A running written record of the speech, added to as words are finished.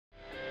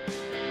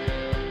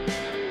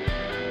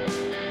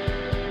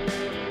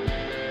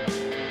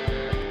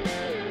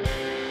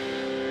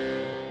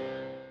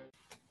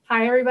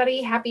Hi,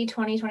 everybody. Happy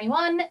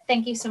 2021.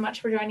 Thank you so much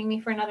for joining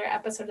me for another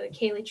episode of the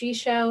Kayleigh G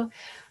Show.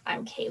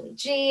 I'm Kayleigh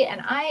G, and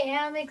I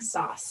am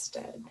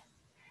exhausted.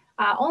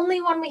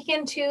 Only 1 week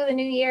into the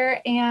new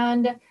year,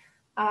 and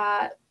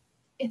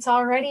it's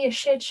already a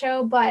shit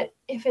show, but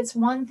if it's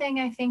one thing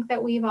I think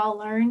that we've all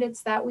learned,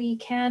 it's that we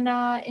can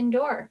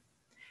endure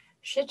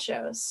shit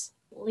shows.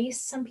 At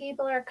least some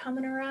people are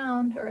coming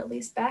around, or at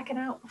least backing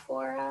out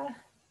before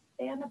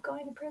they end up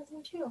going to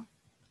prison too.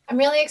 I'm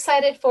really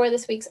excited for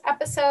this week's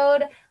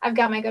episode. I've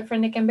got my good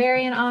friend Nick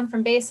Ghanbarian on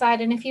from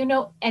Bayside, and if you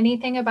know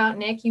anything about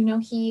Nick, you know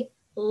he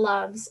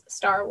loves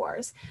Star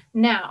Wars.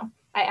 Now,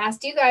 I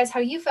asked you guys how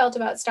you felt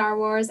about Star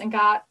Wars and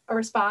got a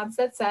response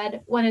that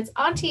said, when it's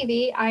on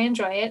TV, I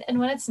enjoy it, and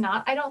when it's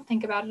not, I don't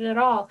think about it at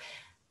all.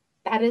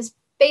 That is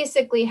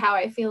basically how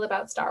I feel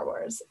about Star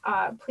Wars.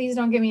 Please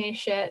don't give me any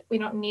shit. We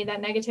don't need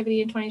that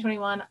negativity in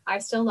 2021. I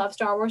still love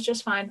Star Wars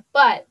just fine,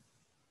 but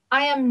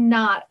I am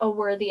not a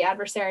worthy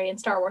adversary in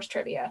Star Wars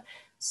trivia.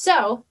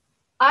 So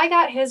I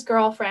got his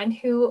girlfriend,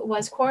 who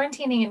was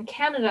quarantining in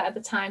Canada at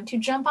the time, to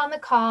jump on the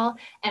call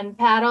and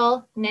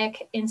battle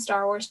Nick in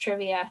Star Wars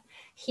trivia.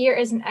 Here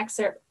is an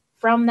excerpt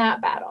from that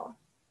battle.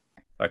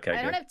 Okay.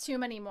 I don't have too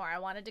many more. I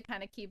wanted to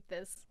kind of keep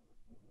this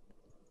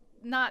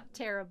not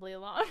terribly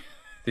long.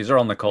 These are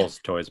all Nicole's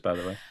toys, by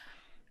the way.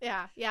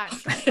 Yeah. Yeah.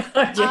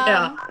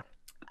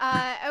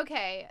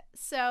 Okay,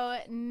 so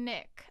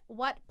Nick,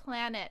 what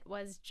planet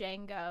was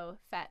Jango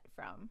Fett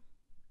from?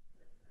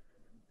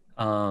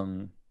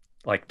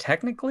 Like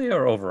technically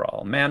or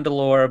overall?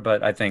 Mandalore,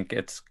 but I think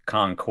it's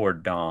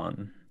Concord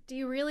Dawn. Do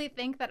you really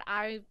think that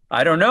I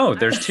don't know.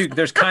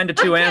 There's kind of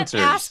two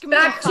answers.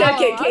 Fact check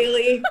it,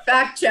 Kayleigh.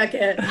 Fact check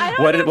it.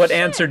 What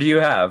answer do you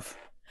have?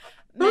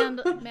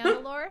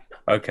 Mandalore?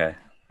 Okay.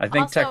 I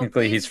think Also,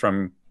 technically he's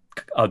from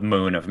a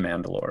moon of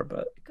Mandalore,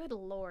 but good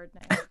lord,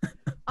 Nick.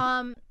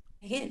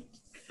 Hint.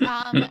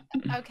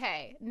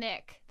 Okay,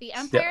 Nick. The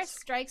Empire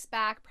Strikes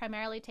Back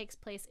primarily takes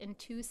place in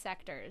two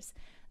sectors.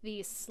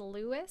 The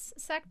Sluis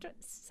sector,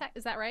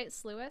 is that right?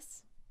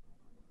 Sluis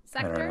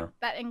sector?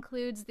 That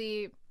includes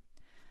the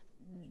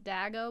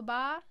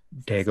Dagobah?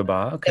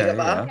 Dagobah, okay.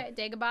 Dagobah. Okay,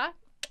 Dagobah.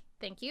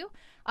 Thank you.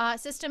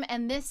 System,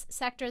 and this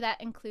sector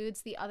that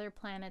includes the other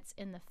planets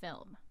in the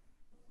film.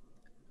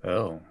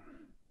 Oh.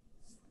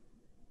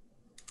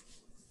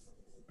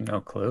 No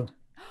clue.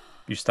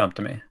 You stumped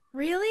me.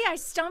 Really? I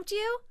stumped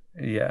you?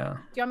 Yeah. Do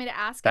you want me to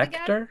ask sector?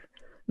 it again?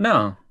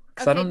 No,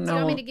 because I don't know. Do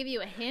you want me to give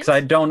you a hint? Because I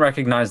don't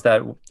recognize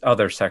that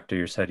other sector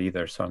you said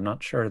either, so I'm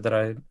not sure that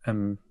I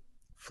am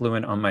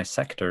fluent on my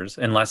sectors,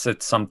 unless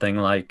it's something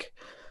like...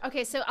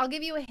 Okay, so I'll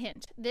give you a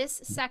hint. This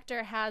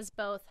sector has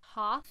both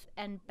Hoth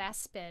and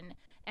Bespin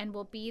and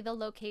will be the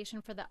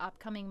location for the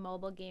upcoming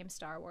mobile game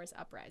Star Wars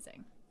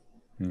Uprising.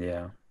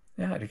 Yeah.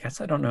 Yeah, I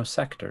guess I don't know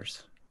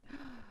sectors.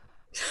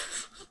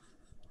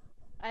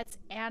 It's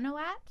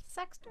Anuat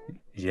sector?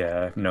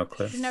 Yeah, I have no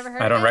clue. You've never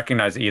heard I don't of it?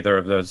 recognize either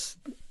of those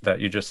that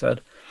you just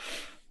said.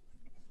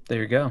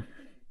 There you go.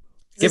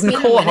 Give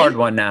Nicole a hard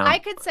one now. I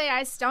could say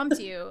I stumped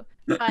you,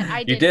 but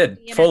I didn't.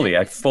 You did, fully.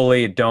 I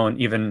fully don't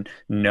even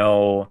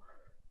know.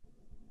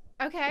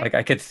 Okay. Like,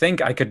 I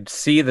could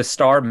see the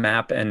star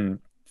map and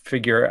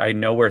figure I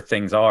know where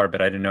things are,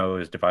 but I didn't know it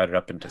was divided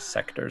up into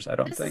sectors, I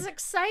don't think. This is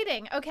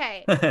exciting.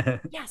 Okay.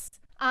 Yes.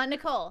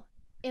 Nicole,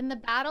 in the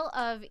Battle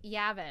of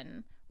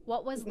Yavin,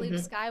 what was Luke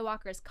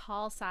Skywalker's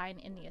call sign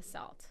in the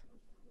assault?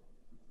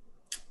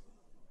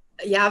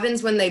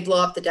 Yavin's when they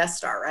blow up the Death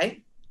Star,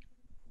 right?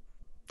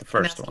 The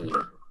first one.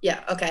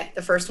 Yeah, okay.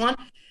 The first one.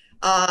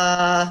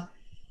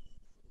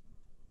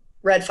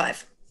 Red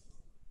 5.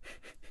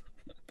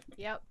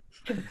 Yep.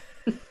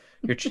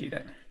 You're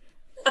cheating.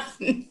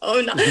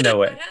 Oh, no. There's no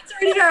way. That's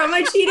already there. Am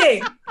I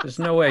cheating? There's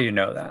no way you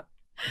know that.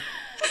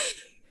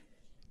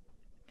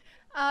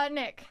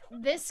 Nick,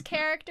 this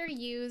character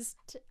used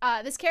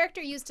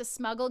to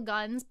smuggle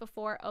guns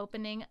before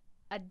opening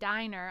a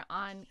diner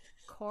on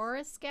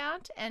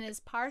Coruscant and is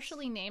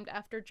partially named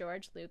after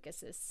George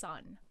Lucas's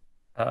son.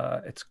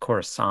 It's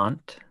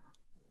Coruscant.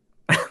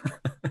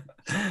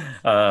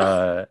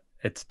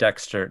 It's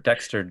Dexter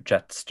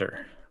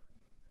Jetster.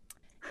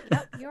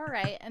 Yep, you're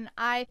right. And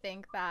I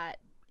think that,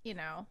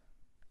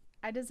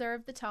 I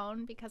deserve the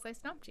tone because I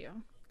stumped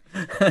you.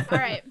 All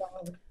right.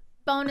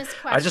 Bonus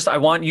question. I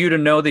want you to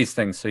know these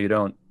things so you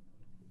don't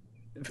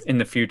in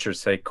the future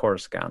say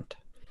Coruscant.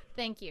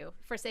 Thank you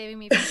for saving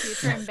me from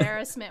future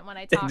embarrassment when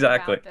I talk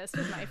Exactly. about this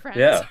with my friends.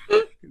 Yeah.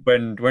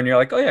 When you're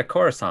like, oh yeah,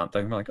 Coruscant,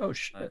 I'm like, oh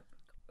shit.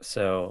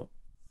 So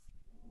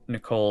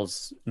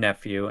Nicole's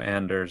nephew,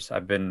 Anders,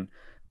 I've been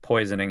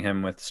poisoning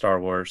him with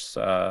Star Wars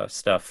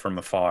stuff from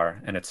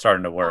afar, and it's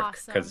starting to work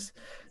because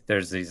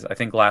there's these, I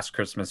think last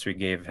Christmas we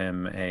gave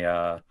him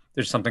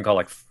there's something called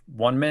like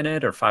 1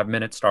 minute or 5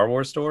 minute Star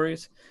Wars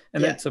stories,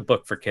 and it's a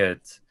book for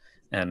kids,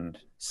 and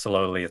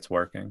slowly it's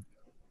working.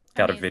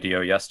 Got a video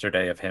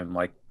yesterday of him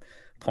like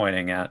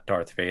pointing at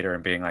Darth Vader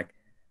and being like,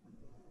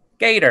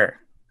 Gator,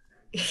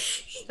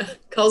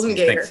 Calls him He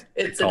Gator. thinks-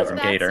 It's calls him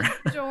adorable. Gator.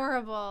 That's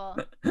adorable.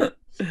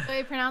 So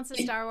he pronounces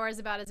Star Wars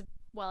about as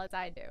well as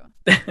I do.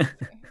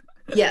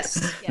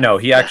 Yes. No,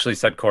 he Yeah. actually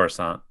said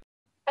Coruscant.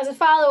 As a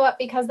follow-up,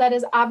 because that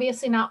is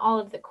obviously not all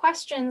of the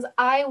questions,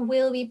 I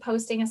will be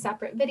posting a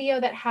separate video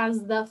that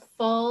has the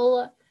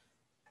full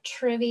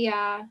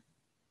trivia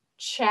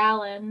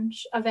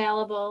challenge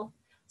available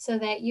so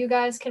that you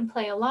guys can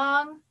play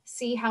along,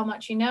 see how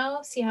much you know,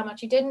 see how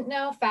much you didn't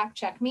know, fact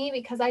check me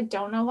because I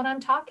don't know what I'm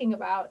talking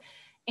about.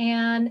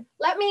 And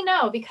let me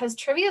know because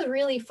trivia is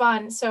really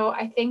fun. So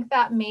I think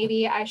that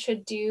maybe I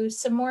should do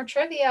some more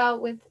trivia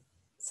with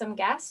some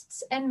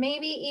guests and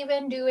maybe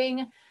even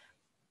doing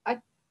a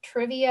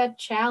trivia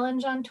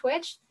challenge on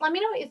Twitch. Let me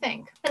know what you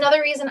think.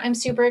 Another reason I'm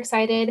super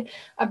excited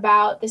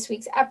about this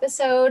week's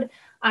episode,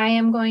 I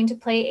am going to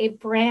play a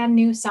brand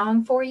new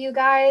song for you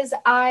guys.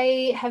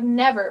 I have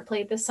never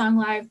played this song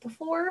live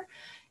before,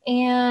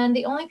 and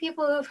the only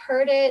people who've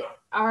heard it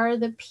are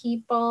the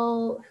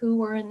people who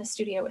were in the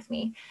studio with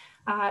me.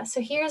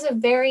 So here's a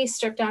very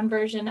stripped down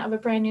version of a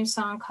brand new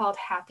song called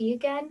Happy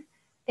Again.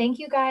 Thank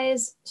you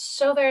guys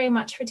so very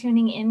much for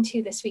tuning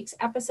into this week's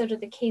episode of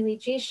the Kayleigh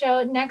G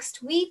Show.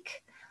 Next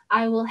week,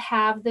 I will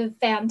have the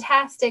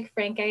fantastic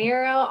Frank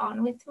Guerrero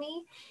on with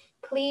me.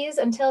 Please,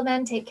 until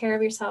then, take care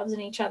of yourselves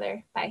and each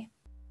other. Bye.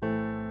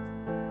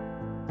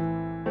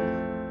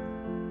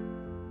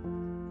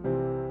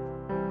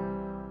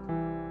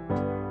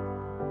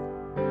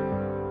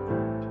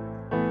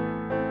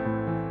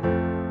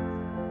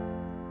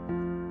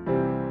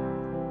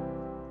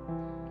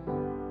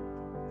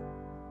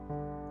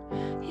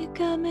 You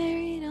got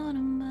married on a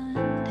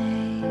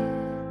Monday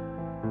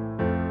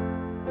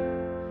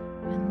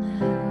when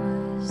I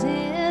was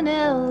in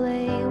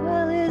LA.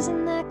 Well,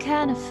 isn't that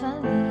kind of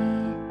funny?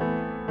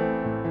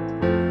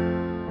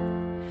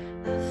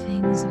 How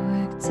things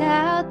worked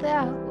out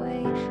that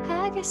way.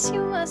 I guess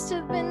you must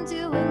have been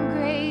doing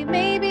great.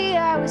 Maybe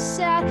I was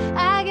sad.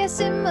 I guess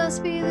it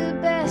must be the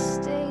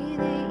best day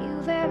that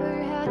you've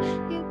ever had.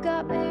 You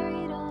got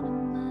married on a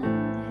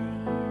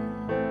Monday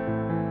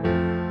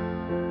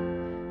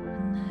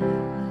when I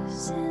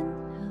was in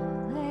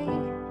LA.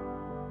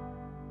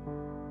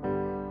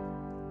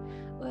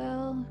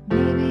 Well,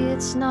 maybe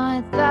it's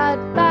not that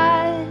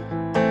bad,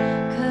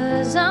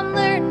 'cause I'm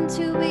learning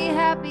to be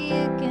happy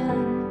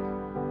again.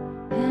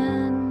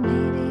 And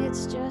maybe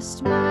it's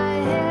just my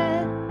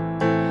head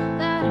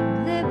that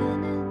I'm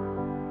living in,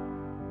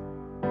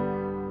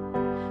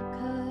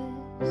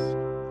 'cause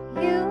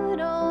you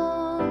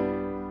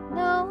don't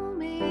know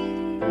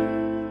me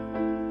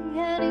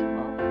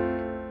anymore.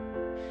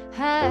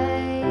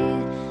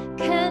 I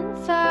can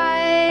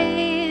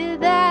fight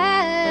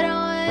that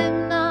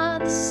I'm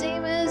not the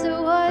same as I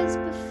was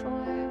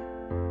before.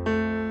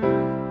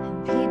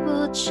 And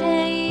people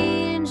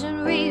change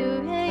and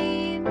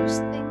rearrange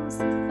things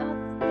they thought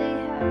that they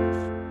had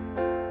before.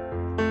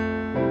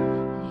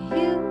 And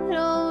you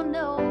don't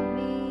know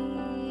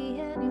me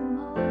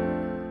anymore.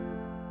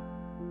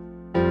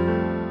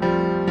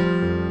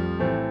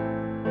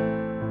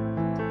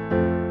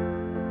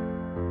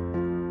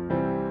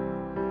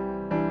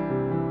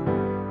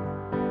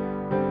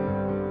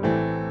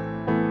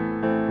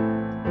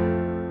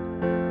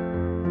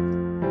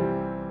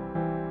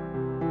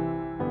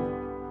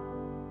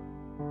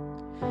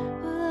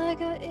 Well, I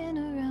got in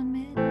around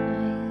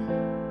midnight,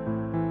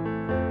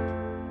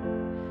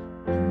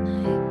 the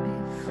night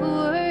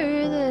before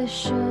the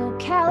show.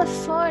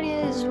 California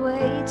is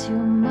way too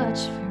much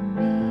for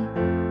me.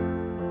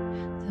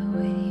 Though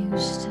it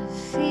used to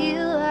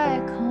feel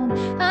like home.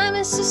 I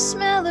miss the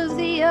smell of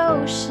the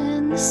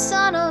ocean, the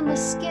sun on my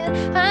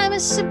skin. I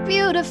miss the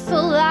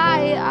beautiful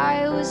lie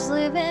I was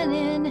living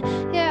in.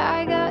 Yeah,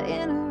 I got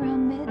in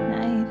around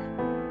midnight,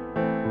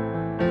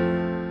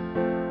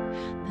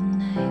 the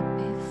night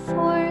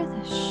before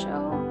the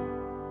show.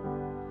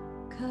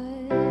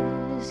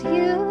 'Cause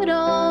you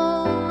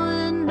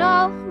don't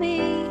know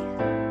me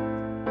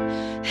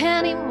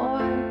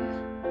anymore.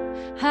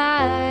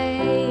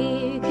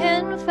 I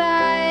can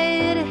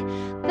fight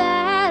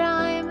that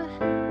I'm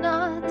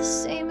not the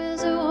same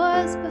as I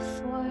was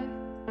before.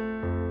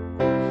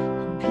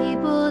 And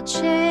people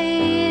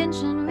change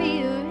and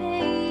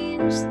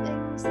rearrange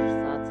things they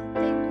thought that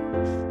they knew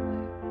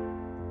before.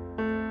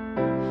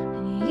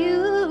 And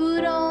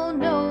you don't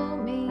know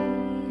me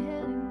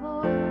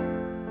anymore.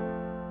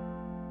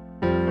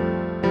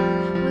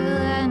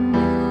 Well, I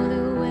knew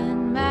that when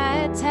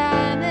my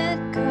time had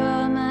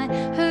come, I'd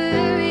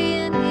hurry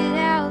and get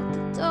out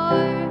the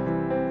door.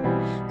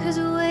 'Cause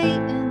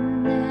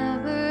waiting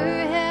never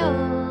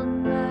held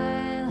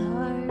my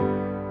heart.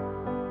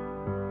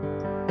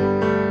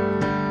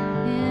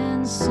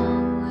 And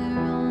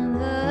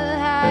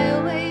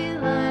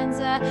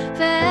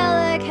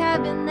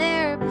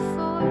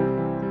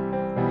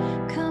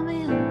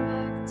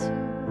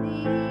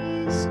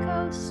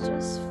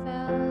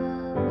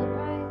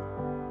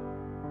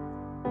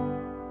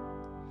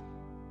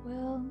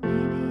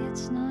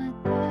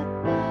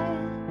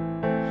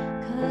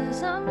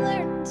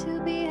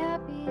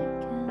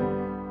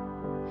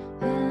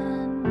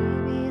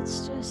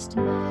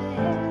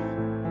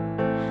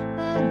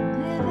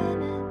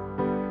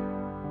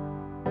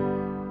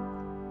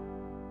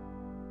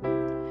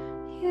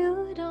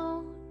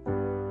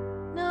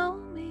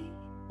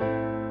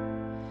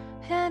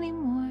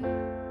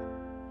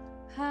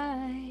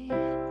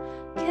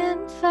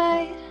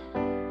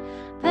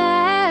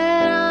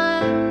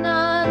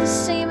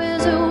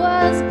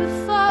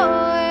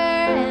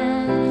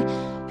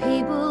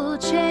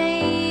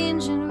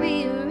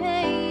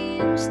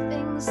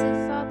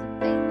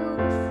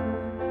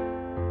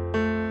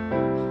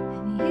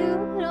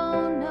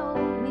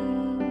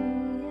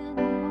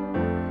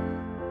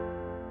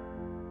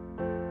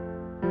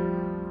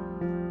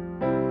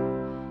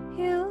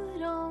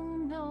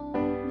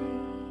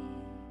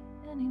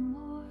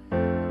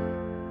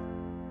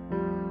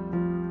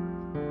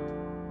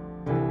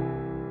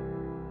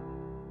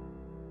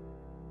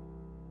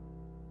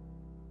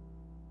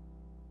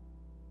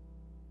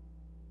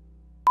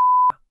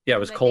Yeah, it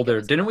was Because I think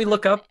colder. Didn't we colder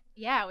look than- up?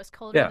 Yeah, it was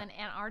colder Yeah. than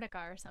Antarctica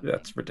or something.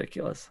 That's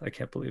ridiculous. I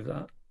can't believe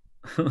that.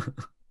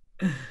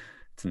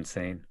 It's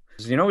insane.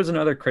 You know, it was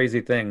another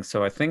crazy thing.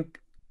 So I think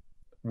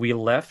we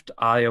left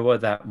Iowa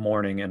that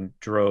morning and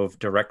drove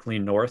directly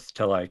north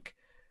to like,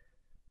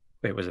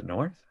 wait, was it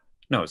north?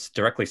 No, it's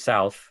directly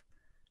south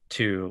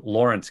to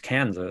Lawrence,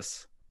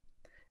 Kansas,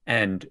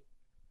 and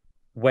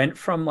went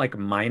from like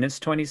minus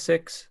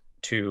 26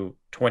 to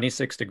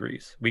 26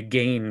 degrees. We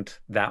gained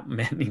that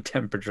many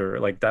temperature,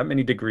 like that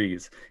many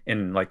degrees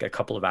in like a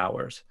couple of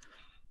hours.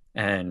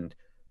 And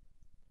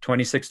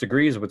 26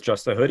 degrees with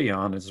just a hoodie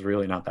on is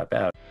really not that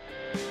bad.